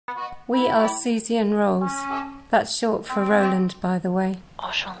We are Susie and Rolls. That's short for Roland, by the way.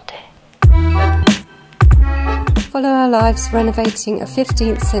 Enchanté. Follow our lives renovating a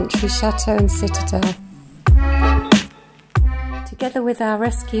 15th century chateau and citadel. Together with our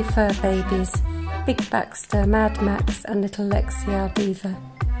rescue fur babies, Big Baxter, Mad Max and little Lexi, our beaver.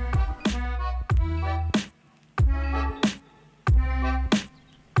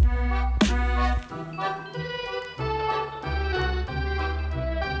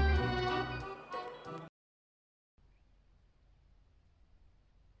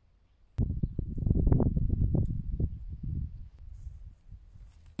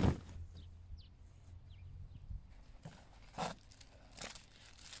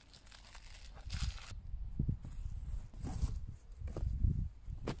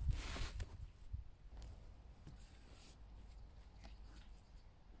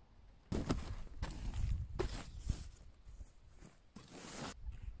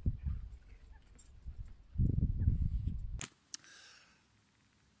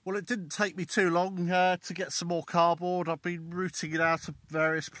 Well, it didn't take me too long to get some more cardboard. I've been routing it out of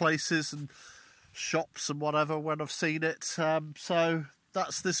various places and shops and whatever when I've seen it. So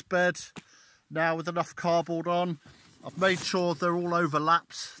that's this bed now with enough cardboard on. I've made sure they're all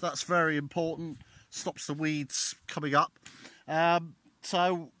overlapped. That's very important. Stops the weeds coming up.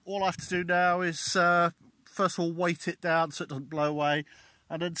 So all I have to do now is first of all weight it down so it doesn't blow away,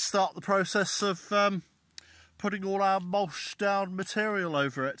 and then start the process of putting all our mulch down material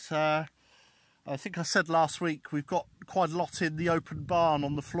over it. I think I said last week we've got quite a lot in the open barn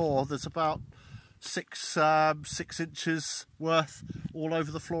on the floor. There's about 6 inches worth all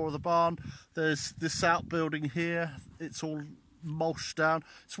over the floor of the barn. There's this outbuilding here, it's all mulched down.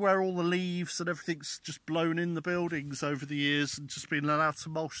 It's where all the leaves and everything's just blown in the buildings over the years and just been allowed to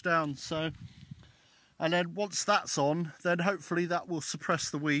mulch down. So, and then once that's on, then hopefully that will suppress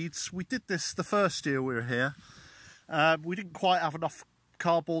the weeds. We did this the first year we were here. We didn't quite have enough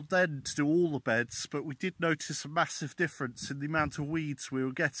cardboard then to do all the beds, but we did notice a massive difference in the amount of weeds we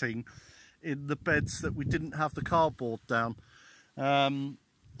were getting in the beds that we didn't have the cardboard down.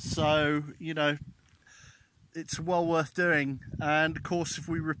 So, you know, it's well worth doing. And of course, if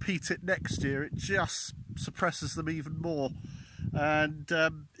we repeat it next year, it just suppresses them even more. And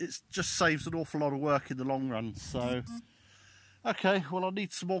it just saves an awful lot of work in the long run. So, okay, well, I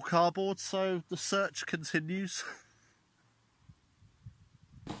need some more cardboard, so the search continues.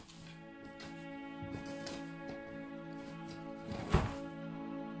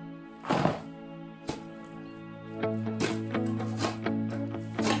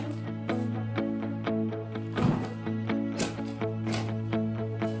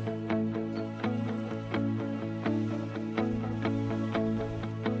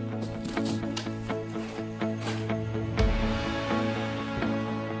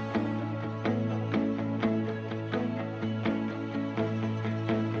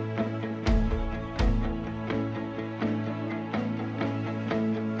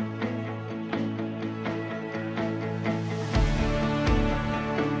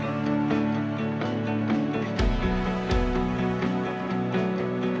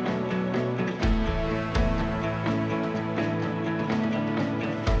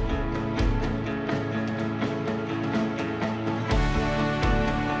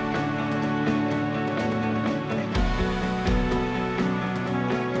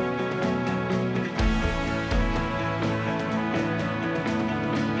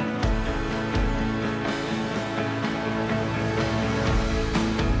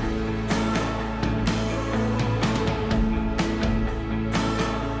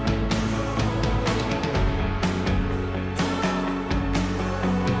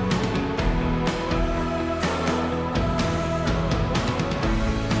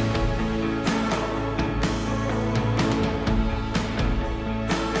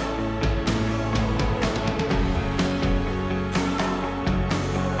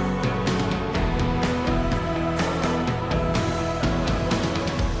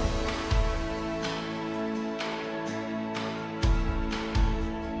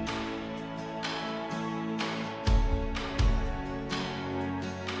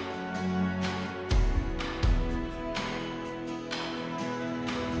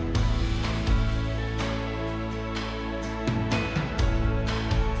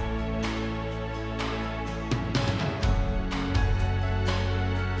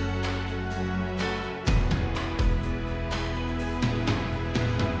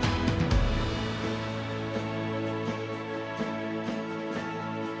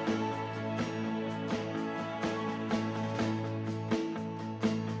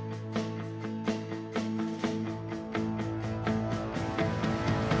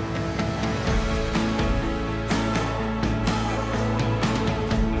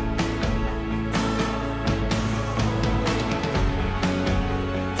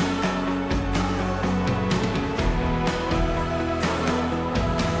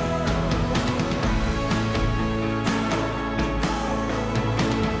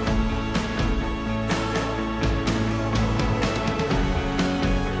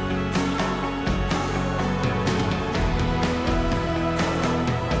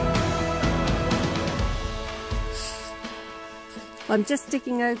 I'm just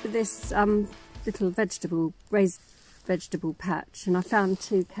digging over this little raised vegetable patch, and I found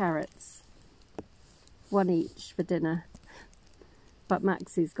 2 carrots, 1 each for dinner. But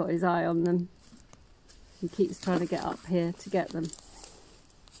Maxie's got his eye on them. He keeps trying to get up here to get them.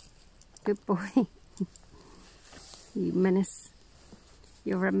 Good boy. You menace.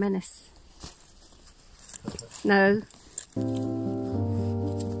 You're a menace. No.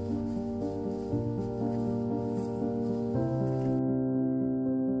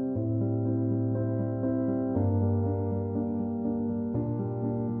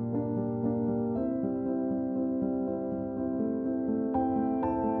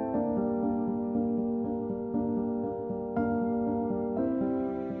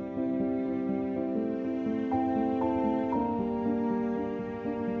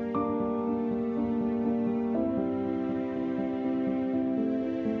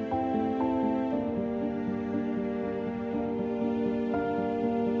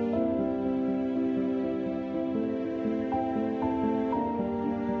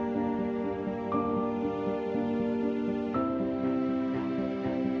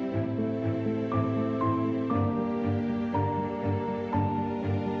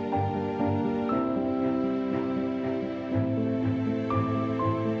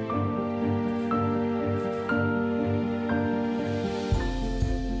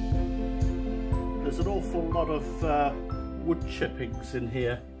 There's an awful lot of wood chippings in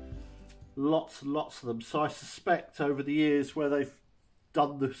here, lots and lots of them. So I suspect over the years where they've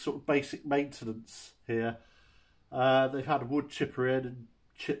done the sort of basic maintenance here, they've had a wood chipper in and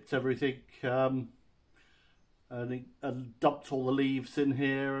chipped everything, and dumped all the leaves in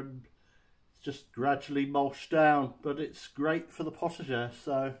here, and it's just gradually mulched down. But it's great for the potager.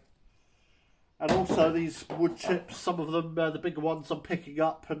 So. And also these wood chips, some of them, the bigger ones I'm picking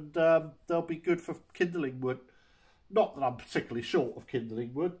up, and they'll be good for kindling wood. Not that I'm particularly short of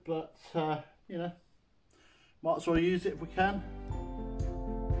kindling wood, but, you know, might as well use it if we can.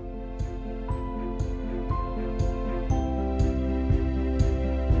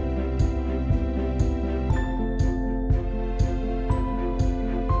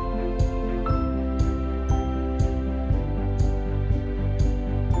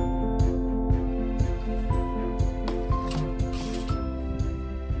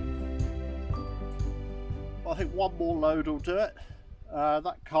 I think one more load will do it.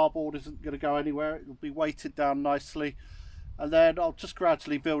 That cardboard isn't going to go anywhere. It will be weighted down nicely, and then I'll just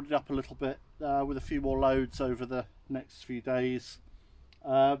gradually build it up a little bit with a few more loads over the next few days.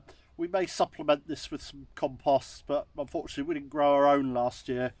 We may supplement this with some compost, but unfortunately we didn't grow our own last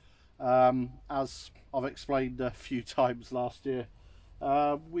year, as I've explained a few times last year.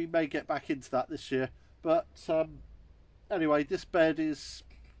 We may get back into that this year, but anyway, this bed is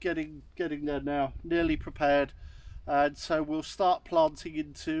getting there now, nearly prepared, and so we'll start planting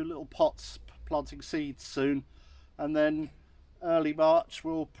into little pots, planting seeds soon, and then early March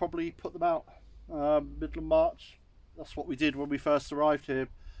we'll probably put them out. Middle of March, that's what we did when we first arrived here.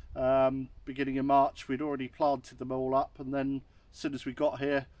 Beginning of March we'd already planted them all up, and then as soon as we got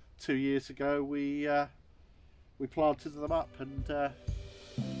here 2 years ago we planted them up, and it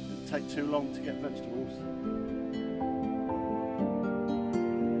didn't take too long to get vegetables.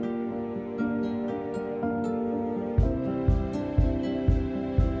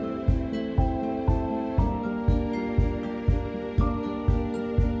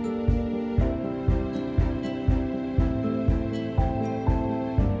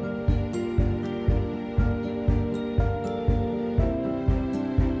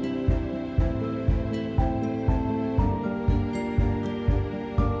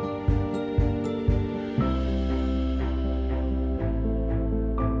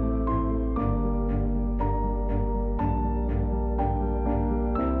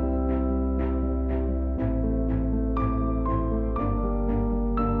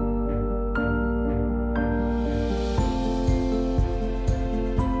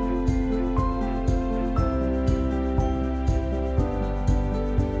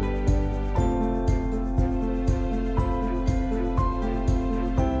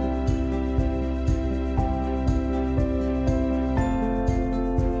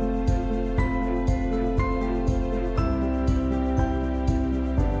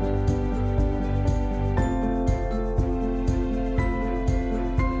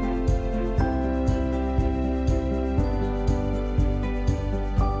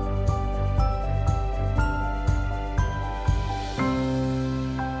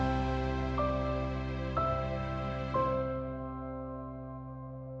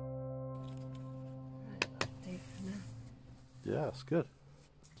 Yeah, it's good.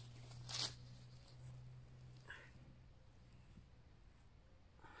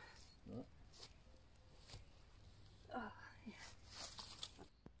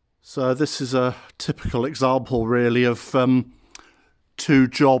 So this is a typical example really of 2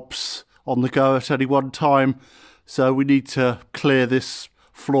 jobs on the go at any one time. So we need to clear this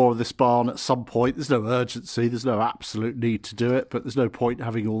floor of this barn at some point. There's no urgency, there's no absolute need to do it, but there's no point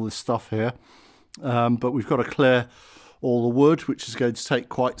having all this stuff here. But we've got to clear all the wood, which is going to take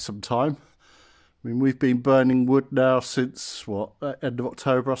quite some time. I mean, we've been burning wood now since, what, end of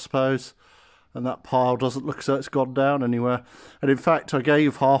October, I suppose. And that pile doesn't look as though it's gone down anywhere. And in fact, I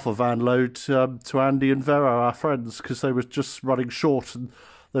gave half a van load to Andy and Vero, our friends, because they were just running short and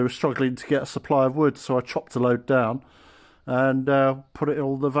they were struggling to get a supply of wood. So I chopped a load down and put it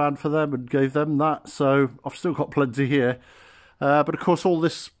all in the van for them and gave them that. So I've still got plenty here. But of course, all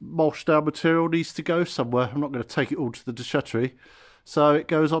this mulched down material needs to go somewhere. I'm not going to take it all to the déchetterie. So it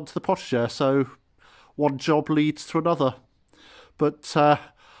goes onto the potager. So one job leads to another. But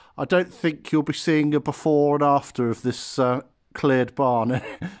I don't think you'll be seeing a before and after of this cleared barn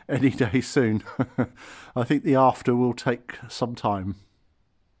any day soon. I think the after will take some time.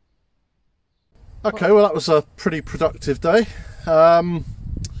 Okay, well that was a pretty productive day.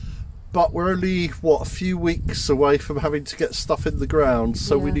 But we're only, what, a few weeks away from having to get stuff in the ground,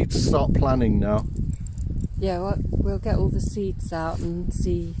 so we need to start planning now. Yeah, well, we'll get all the seeds out and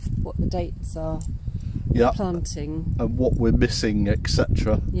see what the dates are. Yeah, planting and what we're missing,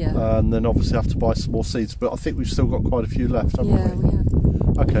 etc. Yeah, and then obviously have to buy some more seeds. But I think we've still got quite a few left, haven't we? Yeah, we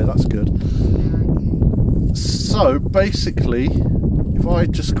have. Okay, that's good. Okay. So basically, if I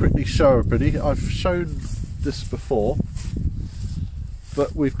just quickly show everybody, I've shown this before,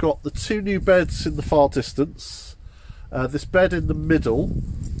 but we've got the 2 new beds in the far distance, this bed in the middle,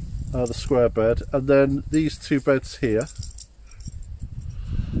 the square bed, and then these 2 beds here.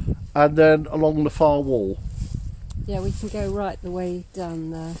 And then along the far wall. Yeah, we can go right the way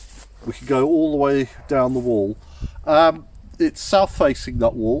down there. We can go all the way down the wall. It's south facing,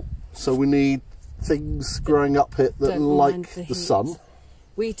 that wall, so we need things growing up it that like the sun.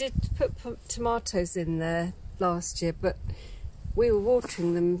 We did put tomatoes in there last year, but we were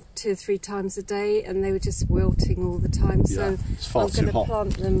watering them 2 or 3 times a day and they were just wilting all the time. Yeah, so I'm going to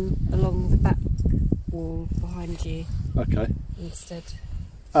plant them along the back wall behind you. Okay. Instead.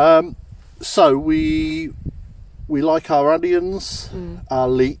 So we like our onions, our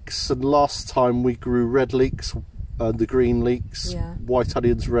leeks, and last time we grew red leeks and the green leeks, white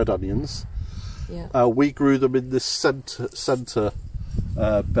onions, red onions. Yeah. We grew them in this centre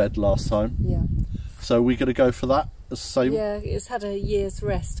bed last time. Yeah. So we're going to go for that the same. Yeah, it's had a year's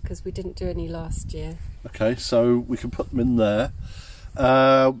rest because we didn't do any last year. Okay, so we can put them in there.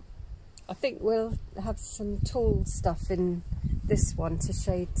 I think we'll have some tall stuff in this one to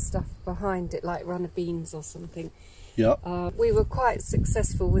shade stuff behind it, like runner beans or something. Yeah. We were quite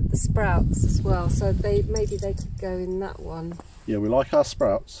successful with the sprouts as well, so maybe they could go in that one. Yeah, we like our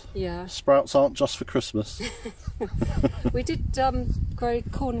sprouts. Yeah. Sprouts aren't just for Christmas. We did grow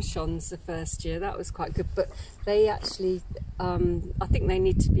cornichons the first year. That was quite good, but they actually, I think they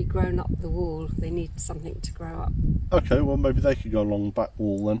need to be grown up the wall. They need something to grow up. Okay, well maybe they could go along the back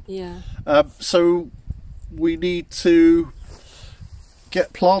wall then. Yeah. So we need to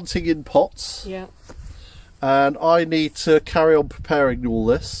get planting in pots. Yeah. And I need to carry on preparing all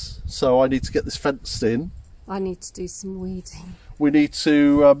this. So I need to get this fenced in. I need to do some weeding. We need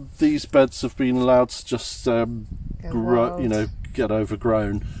to, these beds have been allowed to just grow, you know, get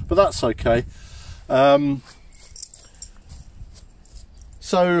overgrown, but that's okay.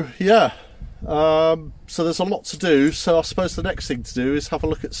 So yeah, so there's a lot to do. So I suppose the next thing to do is have a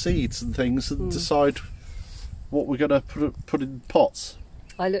look at seeds and things and decide what we're going to put in pots.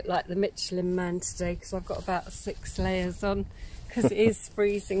 I look like the Michelin man today because I've got about 6 layers on because it is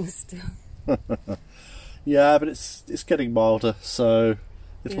freezing still. Yeah, but it's getting milder, so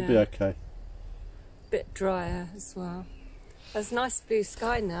it'll be okay. Bit drier as well. There's nice blue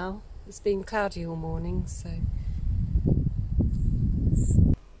sky now. It's been cloudy all morning, so.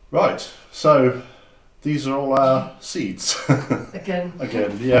 Right, so these are all our seeds. Again.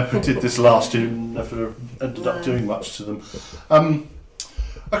 Again, yeah, we did this last year and never ended up doing much to them.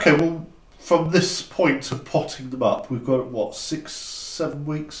 Okay, well, from this point of potting them up, we've got, what, 6-7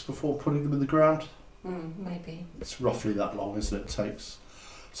 weeks before putting them in the ground? Maybe. It's roughly that long, isn't it, it takes.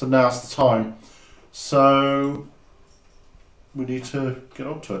 So now's the time. So we need to get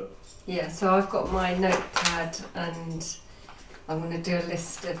onto it. Yeah, so I've got my notepad and I'm going to do a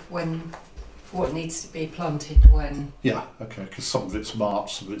list of what needs to be planted when. Yeah, okay, because some of it's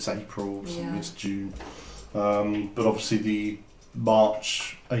March, some of it's April, some of it's June. But obviously the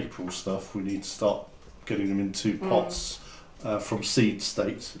March, April stuff, we need to start getting them into pots from seed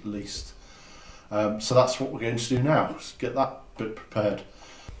state at least. So that's what we're going to do now, is get that bit prepared.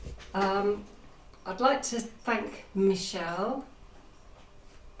 I'd like to thank Michelle.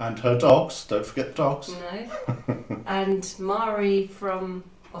 And her dogs, don't forget dogs. No. And Mari from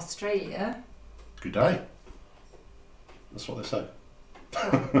Australia. Good day. That's what they say.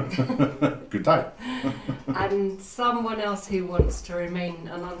 Good day. And someone else who wants to remain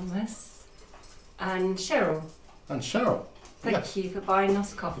anonymous. And Cheryl. And Cheryl. Thank you for buying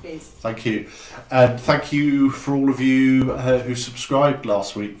us coffees. Thank you. And thank you for all of you who subscribed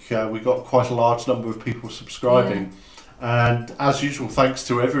last week. We got quite a large number of people subscribing. Yeah. And as usual, thanks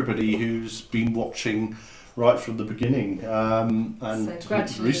to everybody who's been watching right from the beginning and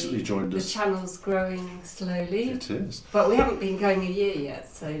so recently joined us. The channel's growing slowly. It is. But we haven't been going a year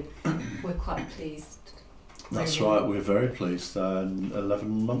yet, so we're quite pleased. That's right, we're very pleased.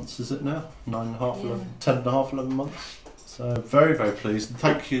 11 months is it now? 9.5, 11, 10.5, 11 months. So very, very pleased. And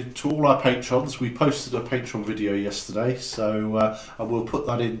thank you to all our patrons. We posted a Patreon video yesterday, so I will put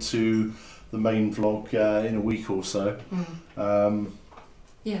that into the main vlog in a week or so.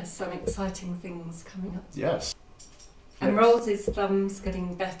 Yes, some exciting things coming up. Yes. And Rose's thumb's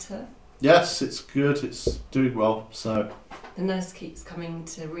getting better. Yes, it's good. It's doing well. So the nurse keeps coming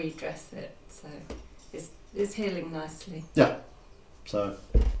to redress it, so it's healing nicely. Yeah. So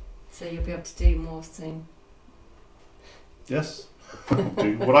you'll be able to do more soon. Yes.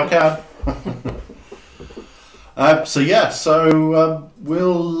 Do what I can. So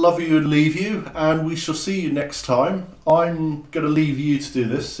we'll love you and leave you, and we shall see you next time. I'm going to leave you to do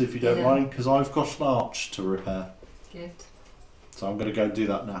this, if you don't mind, because I've got an arch to repair. Good. So I'm going to go and do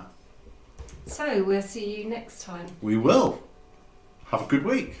that now. So we'll see you next time. We will. Have a good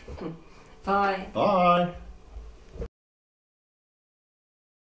week. Bye. Bye.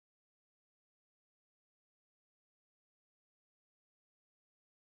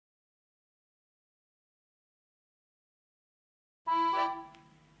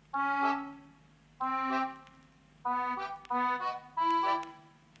 Bye.